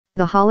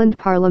The Holland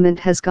parliament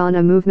has gone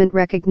a movement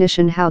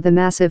recognition how the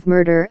massive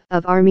murder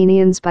of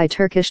Armenians by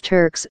Turkish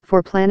Turks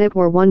for Planet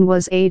War I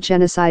was a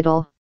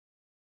genocidal.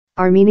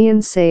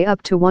 Armenians say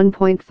up to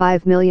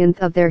 1.5 million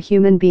of their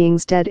human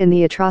beings dead in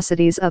the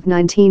atrocities of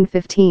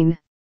 1915.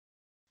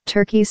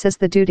 Turkey says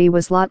the duty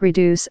was lot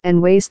reduce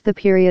and waste the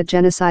period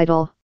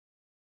genocidal.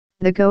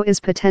 The go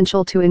is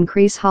potential to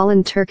increase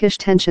Holland-Turkish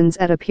tensions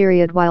at a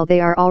period while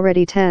they are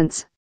already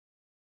tense.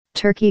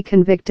 Turkey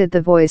convicted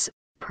the voice,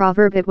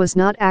 proverb it was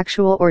not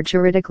actual or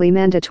juridically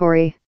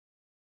mandatory.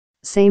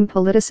 Same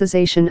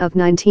politicization of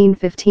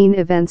 1915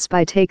 events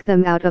by take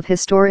them out of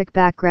historic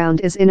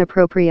background is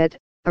inappropriate,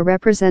 a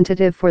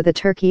representative for the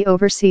Turkey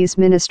Overseas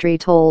Ministry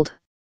told.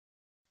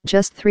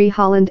 Just 3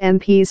 Holland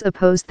MPs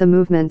opposed the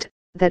movement,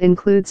 that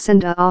includes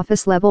send a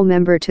office-level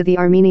member to the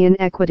Armenian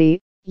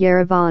Equity,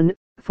 Yerevan,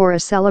 for a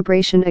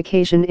celebration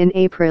occasion in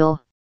April.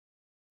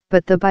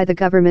 But by the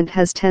government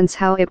has tense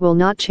how it will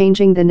not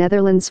changing the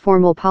Netherlands'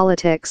 formal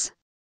politics.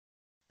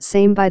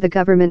 Same by the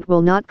government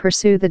will not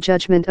pursue the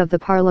judgment of the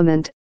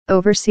parliament,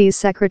 Overseas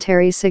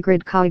Secretary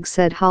Sigrid Kaag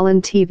said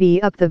Holland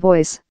TV Up the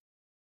Voice.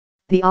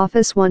 The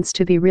office wants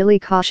to be really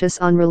cautious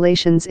on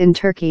relations in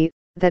Turkey,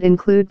 that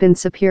include been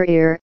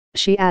superior,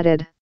 she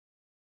added.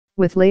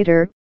 With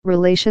later,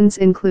 relations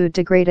include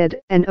degraded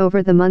and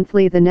over the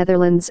monthly the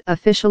Netherlands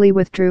officially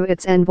withdrew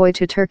its envoy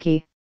to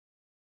Turkey.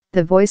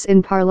 The voice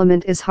in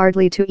parliament is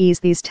hardly to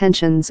ease these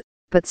tensions,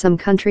 but some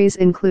countries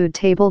include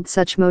tabled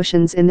such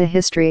motions in the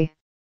history.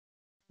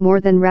 More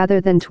than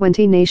rather than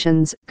 20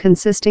 nations,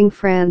 consisting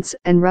France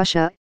and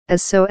Russia,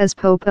 as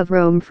Pope of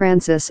Rome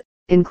Francis,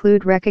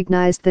 include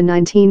recognized the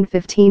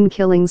 1915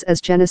 killings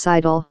as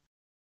genocidal.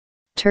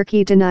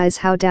 Turkey denies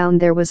how down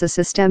there was a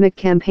systemic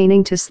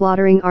campaigning to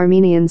slaughtering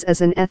Armenians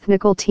as an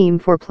ethnical team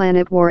for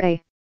Planet War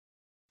A.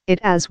 It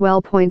as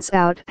well points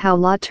out how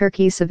lot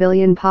Turkey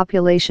civilian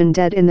population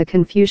dead in the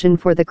confusion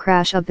for the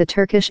crash of the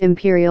Turkish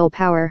imperial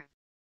power.